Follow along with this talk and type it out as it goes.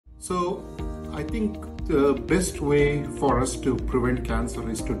So I think the best way for us to prevent cancer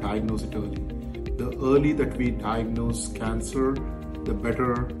is to diagnose it early. The early that we diagnose cancer, the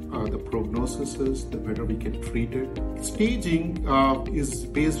better the prognosis is, the better we can treat it. Staging is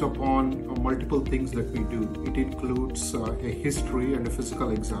based upon multiple things that we do. It includes a history and a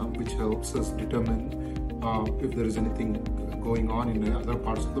physical exam, which helps us determine if there is anything going on in other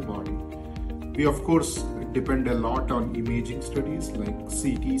parts of the body. We of course depend a lot on imaging studies like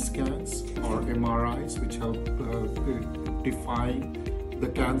CT scans or MRIs, which help define the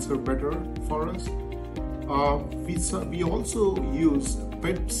cancer better for us. We also use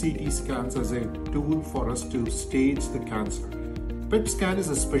PET CT scans as a tool for us to stage the cancer. PET scan is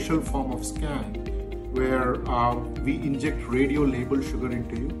a special form of scan where we inject radio-labeled sugar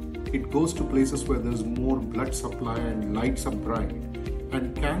into you. It goes to places where there's more blood supply and lights up bright.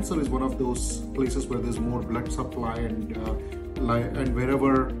 And cancer is one of those places where there's more blood supply and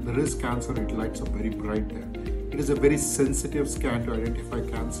wherever there is cancer, it lights up very bright there. It is a very sensitive scan to identify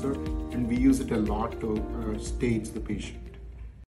cancer, and we use it a lot to stage the patient.